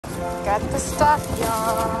Got the stuff,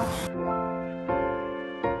 y'all.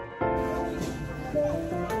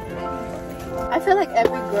 I feel like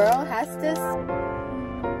every girl has this.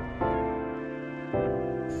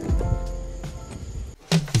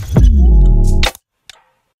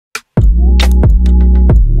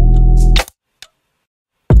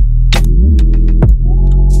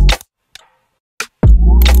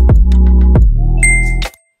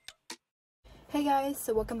 Hey guys,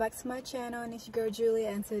 so welcome back to my channel, and it's your girl Julia,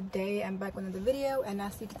 and today I'm back with another video. And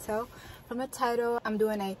as you can tell from the title, I'm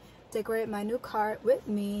doing a decorate my new car with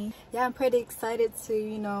me. Yeah, I'm pretty excited to,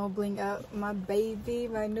 you know, bling out my baby,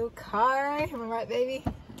 my new car. Am I right, baby?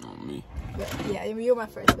 Not me. Yeah, you're my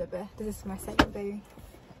first baby. This is my second baby.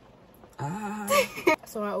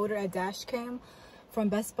 So I ordered a dash cam from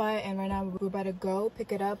Best Buy, and right now we're about to go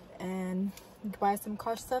pick it up and buy some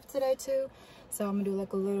car stuff today too. So I'm gonna do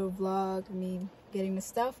like a little vlog of me getting the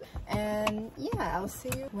stuff, and yeah, I'll see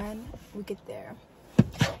you when we get there.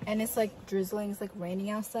 And it's like drizzling, it's like raining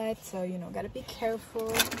outside, so you know, gotta be careful,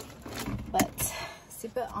 but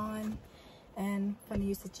seatbelt on, and I'm gonna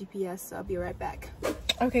use the GPS, so I'll be right back.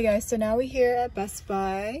 Okay guys, so now we're here at Best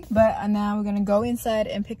Buy, but now we're gonna go inside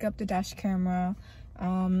and pick up the dash camera.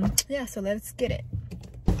 Yeah, so let's get it.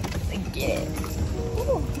 Let's get it.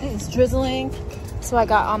 Ooh, it's drizzling, so I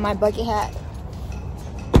got on my bucket hat.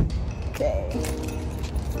 Okay.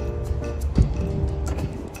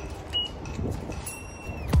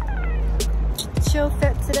 Chill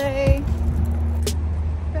fit today.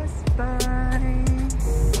 Best Buy.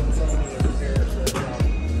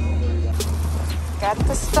 Got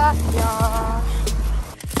the stuff, y'all.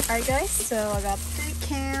 Alright guys, so I got the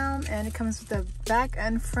cam, and it comes with the back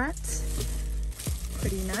and front.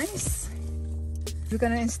 Pretty nice. We're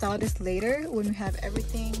gonna install this later when we have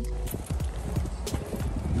everything.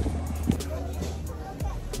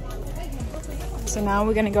 So now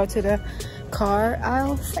we're gonna go to the car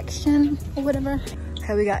aisle section or whatever.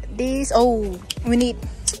 Okay, we got these. Oh, we need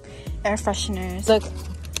air fresheners. Look.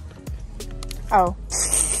 Oh.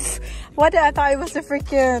 What? I thought it was the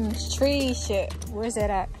freaking tree shit. Where's it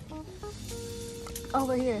at?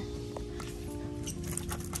 Over here.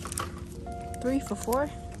 3 for $4.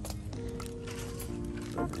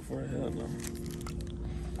 3 for $4, hell no.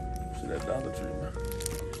 See that Dollar Tree, man.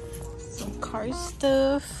 Some car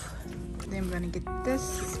stuff. Then we're gonna get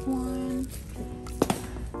this one.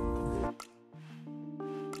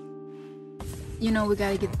 You know, we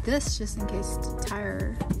gotta get this just in case the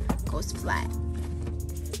tire goes flat.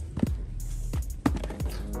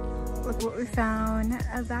 Look what we found,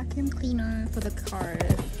 a vacuum cleaner for the car.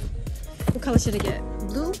 What color should I get?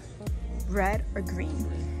 Blue, red, or green?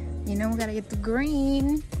 You know, we gotta get the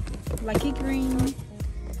green. Lucky green.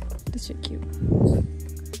 This shit cute.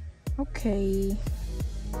 Okay.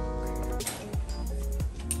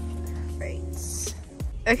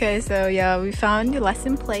 Okay, so yeah, we found the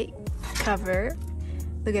lesson plate cover.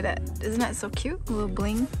 Look at that. Isn't that so cute? A little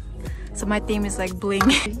bling. So my theme is like bling.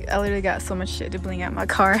 I literally got so much shit to bling out my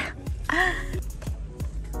car.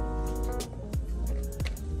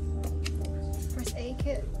 First aid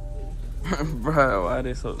kit. Bro, why are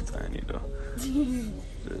they so tiny though?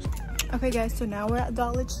 Okay guys, so now we're at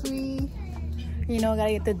Dollar Tree. You know,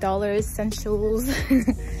 gotta get the dollar essentials.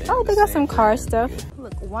 Oh, they got some car stuff.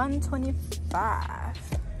 Look, $125.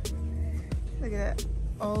 Look at that.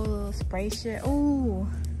 Oh, spray shit. Oh,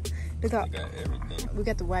 we got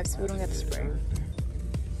the wipes, but we don't got the spray.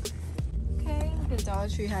 Okay, look at Dollar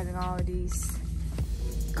Tree having all of these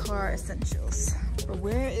car essentials. But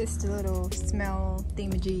where is the little smell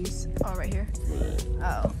thingamajiggies? Oh, right here.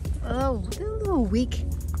 Oh, they're a little weak.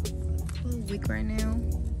 A little weak right now.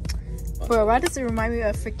 Bro, why does it remind me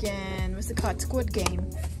of freaking, what's it called? Squid Game.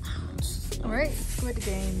 Alright, Squid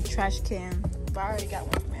Game trash can. But I already got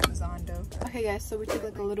one from Amazon though. Okay guys, so we took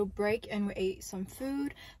like a little break and we ate some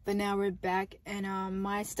food, but now we're back, and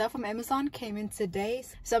my stuff from Amazon came in today.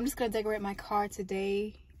 So I'm just gonna decorate my car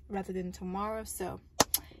today rather than tomorrow. So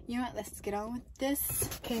you know what, let's get on with this.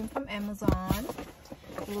 Came from Amazon.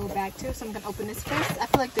 A little bag too, so I'm gonna open this first. I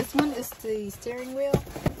feel like this one is the steering wheel.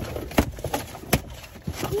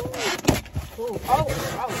 Ooh.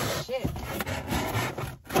 Oh shit.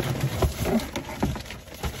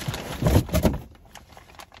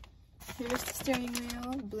 Here's the steering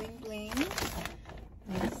wheel, bling bling.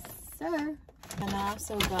 Yes sir. And I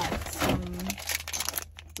also got some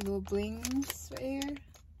little blings right here.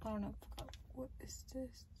 I don't know. What is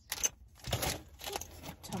this?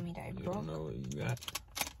 Tell me that it broke. I don't know what you got.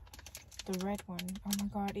 The red one. Oh my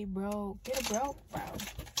god, it broke. It broke, bro.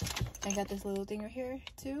 I got this little thing right here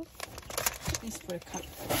too. This is for the cup.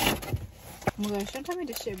 Oh my gosh, don't tell me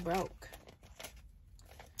this shit broke.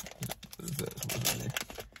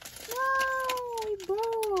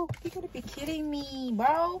 be kidding me,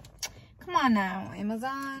 bro. Come on now,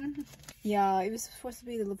 Amazon. Yeah, it was supposed to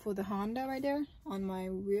be for the Honda right there on my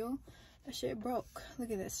wheel. That shit broke.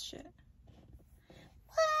 Look at this shit.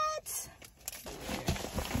 What?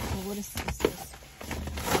 Oh, what is this?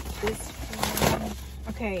 This one.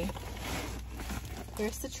 Okay.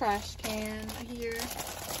 Here's the trash can here.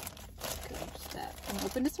 I'm gonna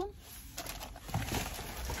open this one.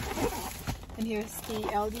 And here's the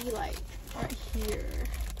LED light right here.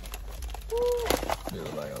 Woo. It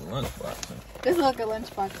looks like a lunchbox. Huh? This looks like a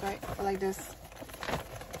lunchbox, right? Or like this.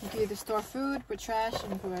 You can either store food, put trash,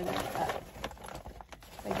 and put it like that.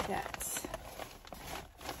 Like that.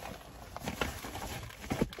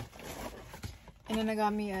 And then I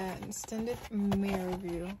got me an extended mirror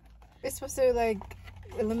view. It's supposed to like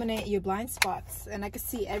eliminate your blind spots, and I can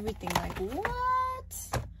see everything. Like,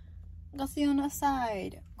 what? Go see on the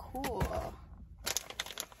side. Cool.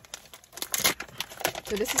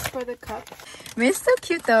 So this is for the cup. I mean, it's so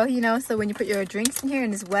cute though, you know, so when you put your drinks in here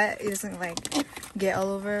and it's wet, it doesn't like get all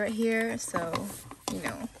over right here. So, you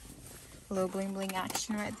know, a little bling bling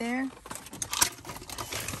action right there.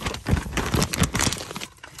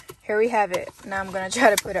 Here we have it. Now I'm gonna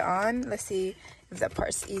try to put it on. Let's see if that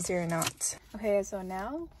part's easier or not. Okay, so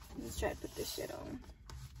now let's try to put this shit on.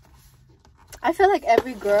 I feel like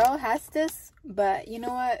every girl has this, but you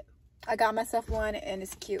know what? I got myself one and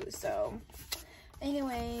it's cute. So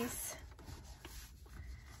anyways,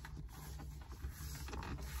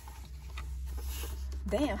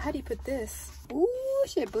 damn, how do you put this? Ooh,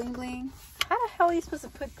 shit, bling bling. How the hell are you supposed to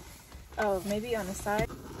put? Oh, maybe on the side.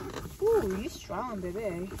 Ooh, you strong,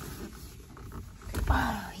 baby.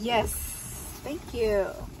 Oh, yes, thank you.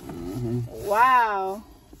 Wow.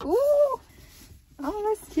 Ooh.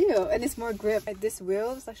 Oh, that's cute. And it's more grip. Like this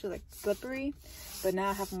wheel is actually like slippery, but now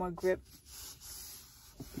I have more grip.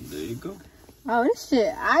 There you go. Oh, this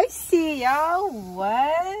shit. I see, y'all.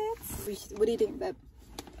 What? What do you think, babe?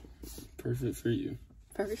 Perfect for you.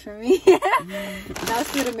 Perfect for me. Now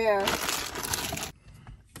let's do the mirror.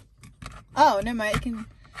 Oh, never mind. You can.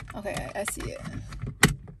 Okay, I see it.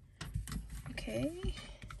 Okay.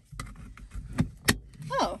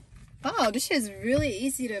 Oh, wow. This shit is really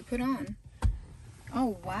easy to put on.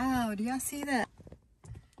 Oh, wow. Do y'all see that?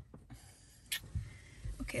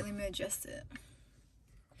 Okay, let me adjust it.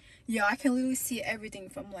 Yeah, I can literally see everything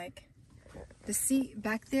from like the seat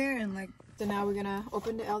back there and like. So now we're gonna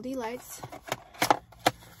open the LED lights.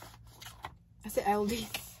 I said LED.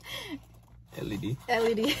 LED.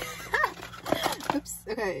 LED. Oops.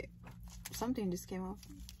 Okay. Something just came off.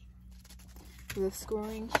 The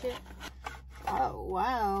screwing shit. Oh,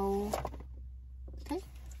 wow. Okay.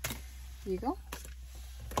 Here you go.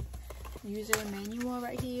 User manual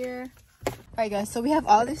right here. Alright guys, so we have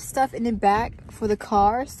all this stuff in the back for the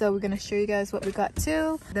car. So we're going to show you guys what we got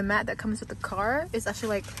too. The mat that comes with the car is actually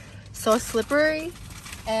like so slippery.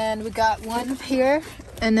 And we got one up here.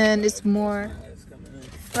 And then it's more.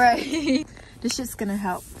 Right. This shit's going to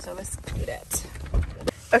help. So let's do that.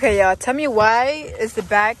 Okay, y'all, tell me why is the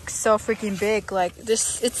back so freaking big? Like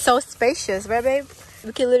this, it's so spacious, right, babe?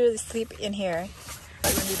 We can literally sleep in here.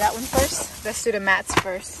 I'm gonna do that one first. Let's do the mats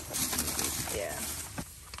first. Yeah.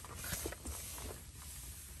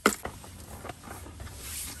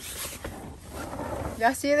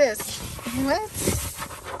 Y'all see this? What?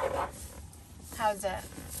 How's that?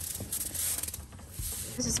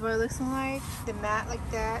 This is what it looks like. The mat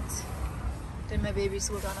like that. Then my baby's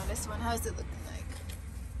will on this one. How's it looking like?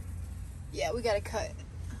 Yeah, we gotta cut.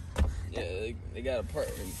 Yeah, they got a part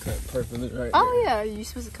cut perfectly right Oh there. Yeah, you're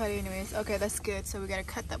supposed to cut it anyways. Okay, that's good. So we gotta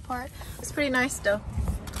cut that part. It's pretty nice though.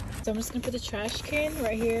 So I'm just gonna put the trash can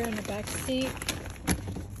right here in the back seat.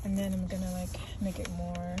 And then I'm gonna like make it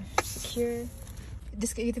more secure.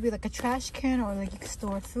 This could either be like a trash can or like you can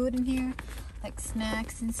store food in here. Like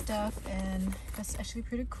snacks and stuff, and that's actually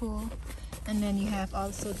pretty cool. And then you have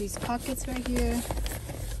also these pockets right here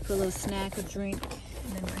for a little snack or drink,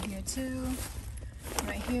 and then right here too,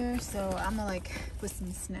 right here. So I'm gonna like put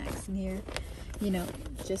some snacks in here, you know,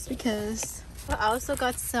 just because. I also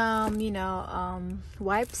got some, you know,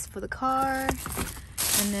 wipes for the car,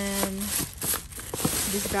 and then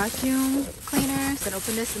this vacuum cleaner. So I'm gonna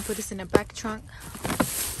open this and put this in the back trunk.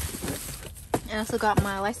 I also got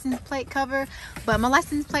my license plate cover, but my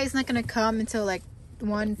license plate is not gonna come until like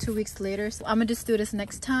 1-2 weeks later, so I'm gonna just do this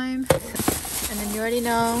next time. And then you already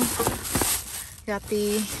know, got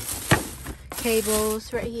the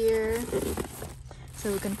cables right here, so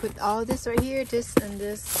we're gonna put all this right here, this and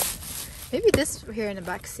this, maybe this here in the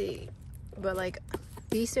back seat, but like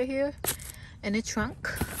these are here in the trunk.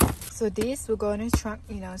 So these will go in the trunk,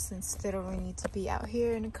 you know, since they don't really need to be out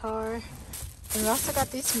here in the car. And we also got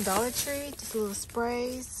these from Dollar Tree, these little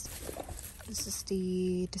sprays. This is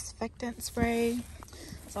the disinfectant spray.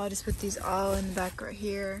 So I'll just put these all in the back right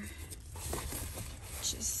here.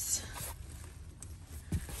 Just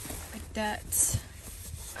like that.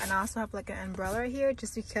 And I also have like an umbrella right here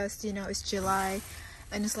just because, you know, it's July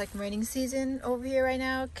and it's like raining season over here right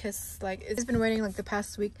now, because like it's been raining like the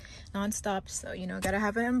past week non-stop. So, you know, gotta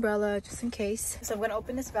have an umbrella just in case. So I'm gonna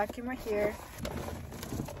open this vacuum right here.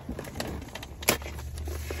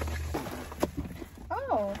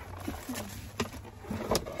 Oh,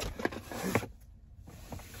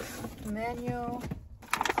 manual.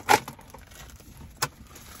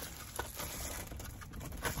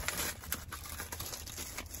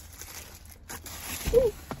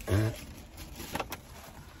 Ooh.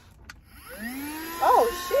 Oh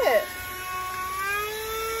shit.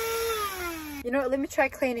 You know what, let me try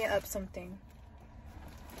cleaning up something.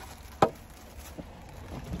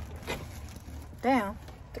 Damn,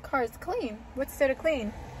 the car is clean. What's there to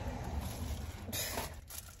clean?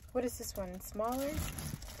 What is this one? Smaller?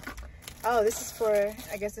 Oh, this is for,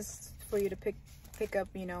 I guess this is for you to pick up,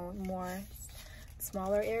 you know, more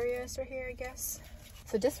smaller areas right here, I guess.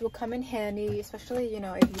 So this will come in handy, especially, you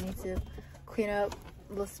know, if you need to clean up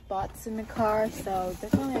little spots in the car. So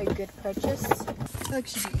definitely a good purchase. I feel like it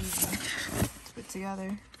should be easy to put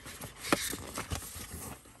together.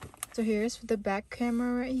 So here's the back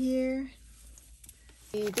camera right here.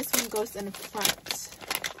 This one goes in the front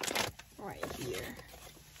right here.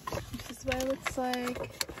 This is what it looks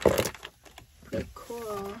like. Pretty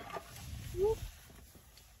cool.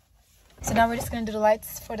 So now we're just gonna do the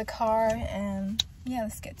lights for the car, and yeah,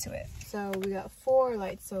 let's get to it. So we got 4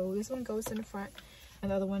 lights. So this one goes in the front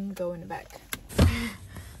and the other one go in the back.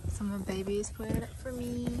 So my baby is putting it up for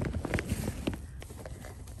me.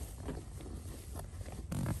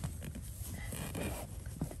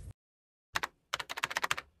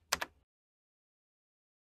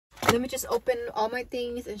 Let me just open all my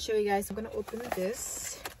things and show you guys. I'm gonna open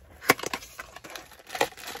this.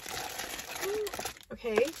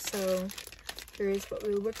 Okay, so here's what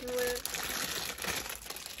we were working with.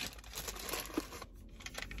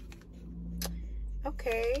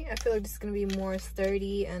 Okay, I feel like this is gonna be more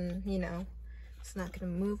sturdy and, you know, it's not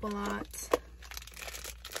gonna move a lot.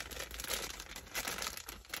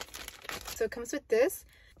 So it comes with this.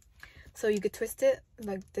 So you could twist it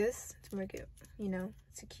like this to make it, you know,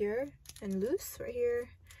 secure and loose right here.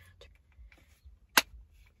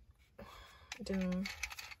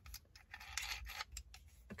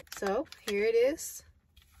 Okay, so here it is.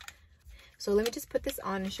 So let me just put this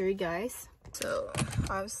on and show you guys. So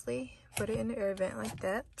obviously put it in the air vent like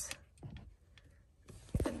that,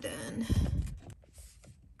 and then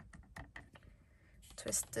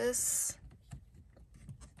twist this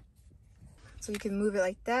so you can move it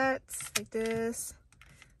like that, like this,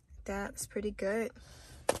 like that. It's pretty good.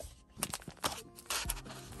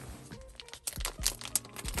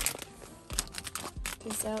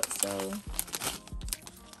 This out. So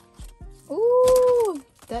ooh,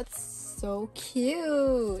 that's so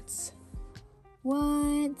cute.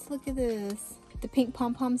 What? Look at this. The pink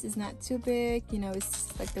pom-poms is not too big, you know,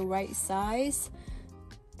 it's like the right size.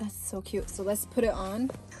 That's so cute. So let's put it on.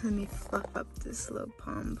 Let me fluff up this little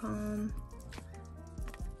pom-pom.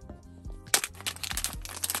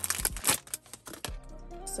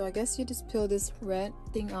 So I guess you just peel this red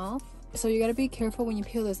thing off. So you gotta be careful when you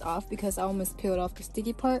peel this off, because I almost peeled off the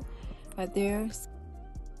sticky part right there.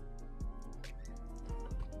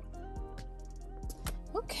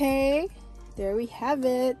 Okay, there we have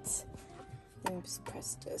it. Let me just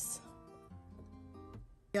press this.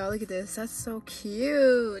 Y'all, look at this. That's so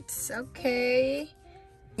cute. Okay.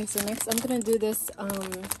 Okay, so next I'm gonna do this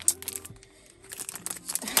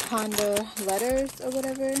Honda letters or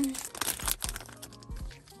whatever.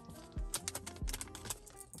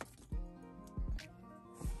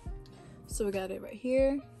 So we got it right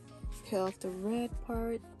here. Peel off the red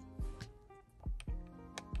part.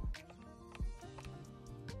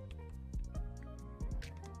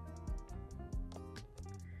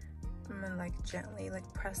 I'm gonna like gently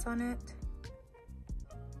like press on it.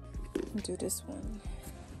 Do this one.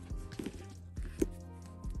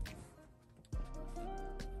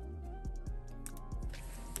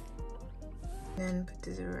 Then put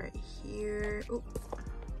this right here. Ooh.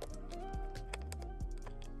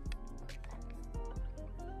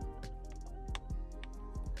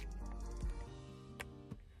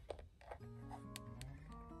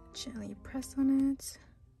 Gently press on it.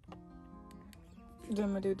 Then I'm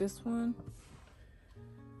gonna do this one.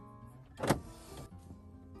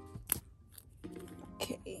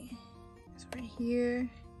 Okay, it's right here.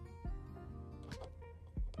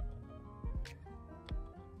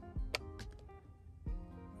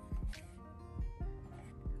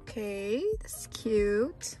 Okay, that's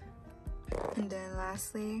cute. And then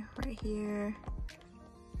lastly, right here.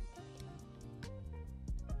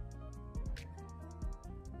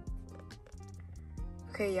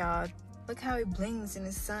 Okay, y'all, look how it blings in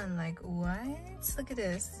the sun. Like, what? Look at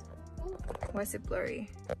this. Why is it blurry?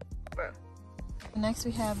 Bro. Next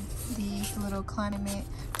we have these little climate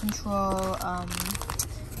control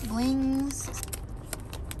blings.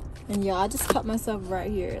 And yeah, I just cut myself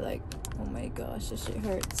right here. Like, oh my gosh, this shit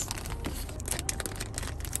hurts.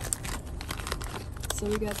 So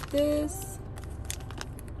we got this.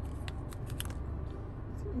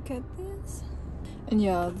 Look at this. And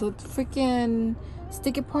yeah, the freaking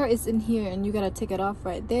sticky part is in here and you gotta take it off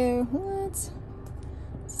right there. What?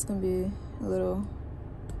 It's gonna be a little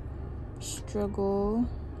struggle.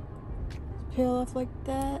 Peel off like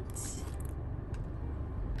that.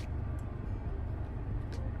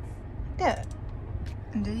 Like that.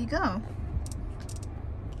 And there you go.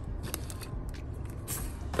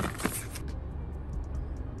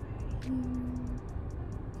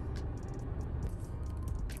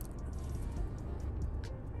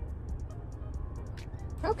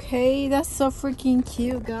 Okay, that's so freaking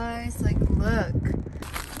cute, guys. Like, look.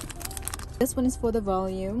 This one is for the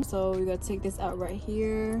volume, so we gotta take this out right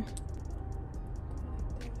here.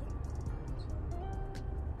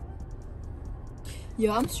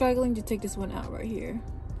 Yo, I'm struggling to take this one out right here.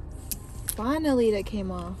 Finally, that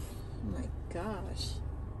came off. Oh my gosh.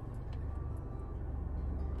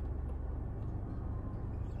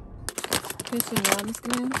 Here's one, y'all. I'm just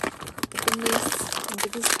gonna open this and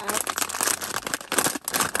get this out.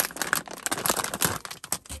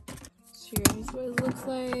 Here's what it looks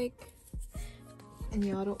like. And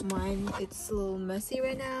y'all don't mind, it's a little messy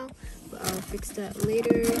right now, but I'll fix that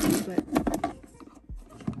later. But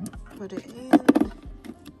put it in.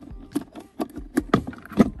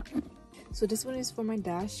 So this one is for my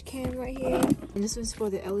dash cam right here, and this one's for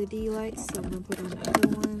the LED lights, so I'm gonna put on the other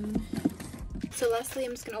one. So lastly,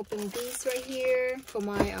 I'm just gonna open these right here for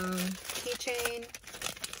my keychain.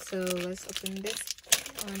 So let's open this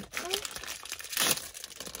one up.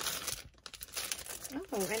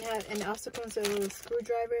 Oh, and it also comes with a little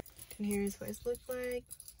screwdriver. And here's what it looks like.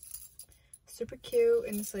 Super cute,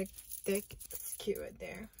 and it's like thick. It's cute right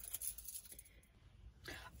there.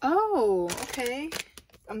 Oh, okay.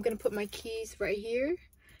 I'm gonna put my keys right here.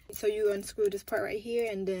 So you unscrew this part right here,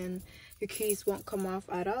 and then your keys won't come off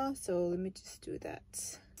at all. So let me just do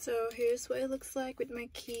that. So here's what it looks like with my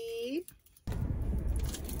key.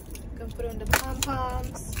 I'm gonna put on the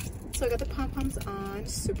pom-poms. So I got the pom-poms on,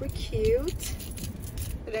 super cute.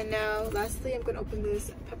 And then now, lastly, I'm gonna open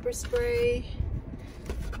this pepper spray.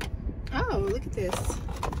 Oh, look at this.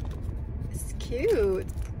 It's cute.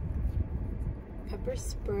 Pepper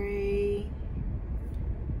spray.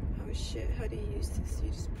 Oh shit, how do you use this?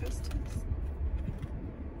 You just press this.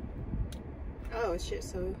 Oh shit,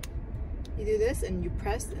 so you do this and you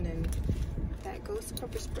press and then that goes to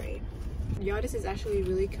pepper spray. Y'all, this is actually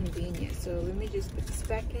really convenient. So let me just put this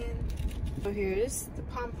back in. So here's the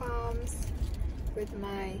pom-poms with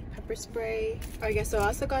my pepper spray. I guess so I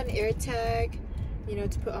also got an air tag, you know,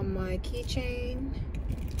 to put on my keychain.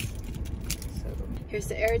 So here's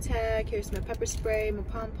the air tag, here's my pepper spray, my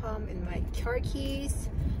pom-pom, and my car keys.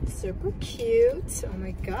 Super cute. Oh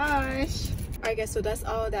my gosh. Alright guys, so that's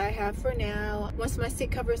all that I have for now. Once my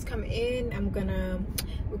seat covers come in, I'm gonna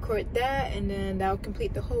record that, and then that'll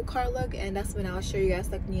complete the whole car look, and that's when I'll show you guys,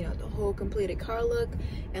 like, you know, the whole completed car look,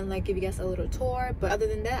 and like give you guys a little tour. But other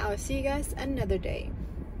than that, I'll see you guys another day.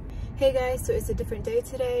 Hey guys, so it's a different day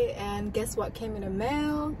today, and guess what came in the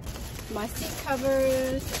mail? My seat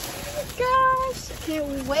covers. Oh my gosh, I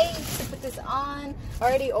can't wait to put this on. I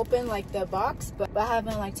already opened like the box, but I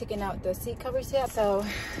haven't like taken out the seat covers yet, so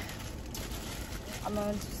I'm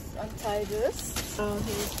gonna just untie this. So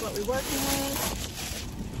here's what we're working with.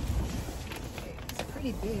 It's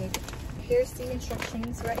pretty big. Here's the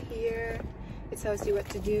instructions right here. It tells you what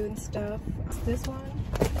to do and stuff. This one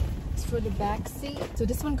is for the back seat. So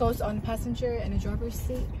this one goes on passenger and the driver's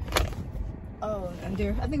seat. Oh, and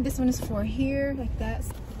there, I think this one is for here, like that.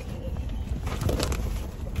 Okay.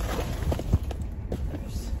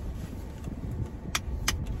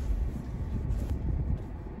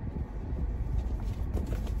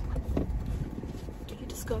 You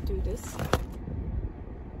just go through this.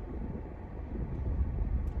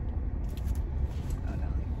 Oh no,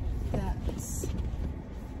 that's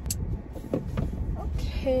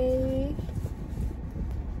okay.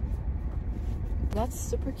 That's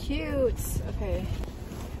super cute. Okay.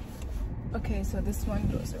 Okay, so this one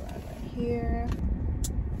goes around right here.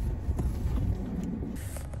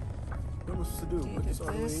 What was to do? Put this on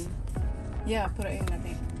the wing? Yeah, put it in, I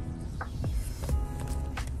think.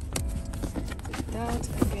 that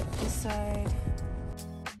and get this side.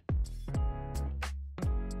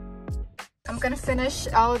 I'm gonna finish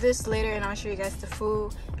all of this later and I'll show you guys the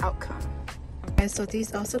full outcome. And so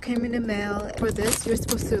these also came in the mail. For this, you're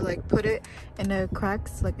supposed to like put it in the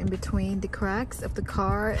cracks, like in between the cracks of the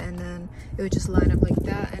car, and then it would just line up like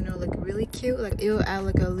that and it'll look really cute. Like it'll add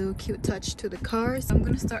like a little cute touch to the car. So I'm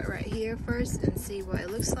gonna start right here first and see what it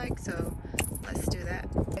looks like. So let's do that.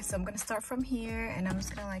 Okay, so I'm gonna start from here and I'm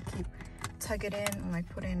just gonna like keep tug it in and like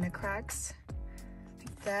put it in the cracks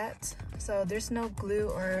like that. So there's no glue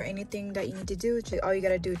or anything that you need to do. All you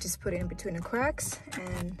gotta do is just put it in between the cracks,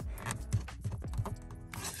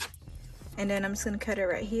 and then I'm just gonna cut it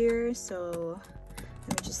right here. So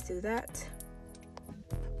let me just do that.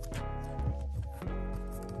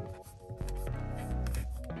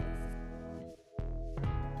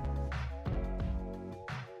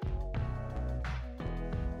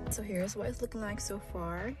 So here's what it's looking like so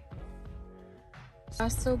far. I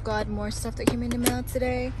also got more stuff that came in the mail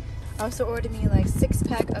today. I also ordered me like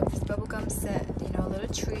 6-pack of this bubblegum set, you know, a little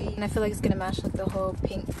tree. And I feel like it's gonna match like the whole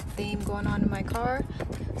pink theme going on in my car.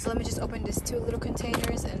 So let me just open these 2 little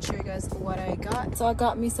containers and show you guys what I got. So I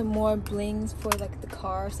got me some more blings for like the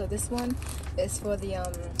car. So this one is for the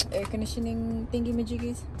air conditioning thingy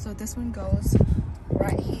majiggies. So this one goes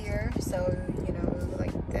right here. So, you know,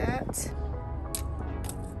 like that.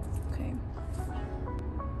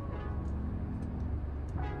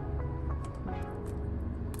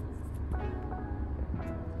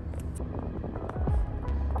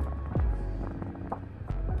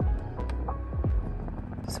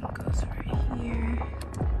 This one goes right here.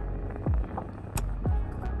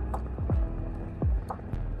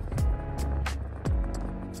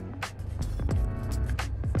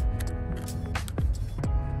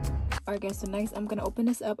 Alright guys, so next I'm gonna open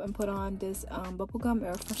this up and put on this bubblegum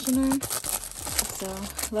air freshener.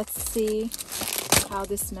 So let's see how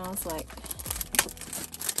this smells like.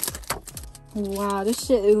 Wow, this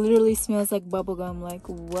shit, it literally smells like bubblegum. Like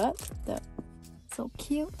what? That's so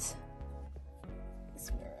cute.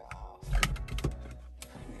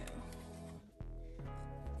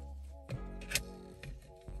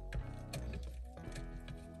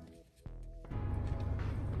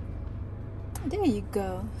 There you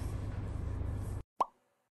go.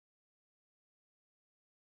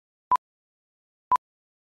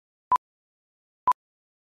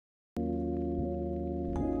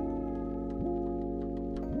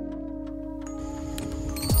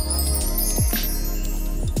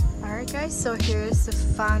 Alright guys, so here's the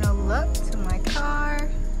final look to my car.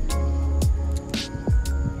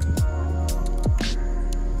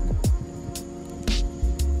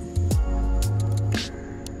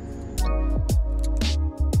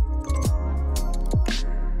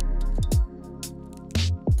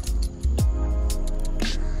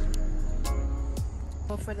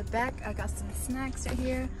 For the back, I got some snacks right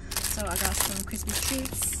here. So I got some crispy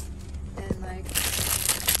treats and like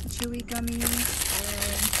chewy gummies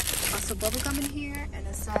and also bubble gum in here. And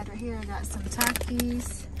inside right here, I got some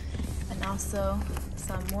Takis and also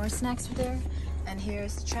some more snacks right there. And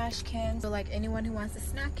here's the trash can. So like anyone who wants a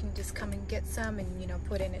snack can just come and get some and, you know,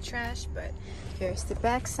 put in the trash. But here's the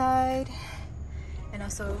back side. And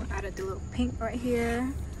also added the little pink right here.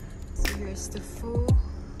 So here's the full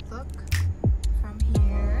look from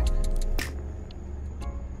here.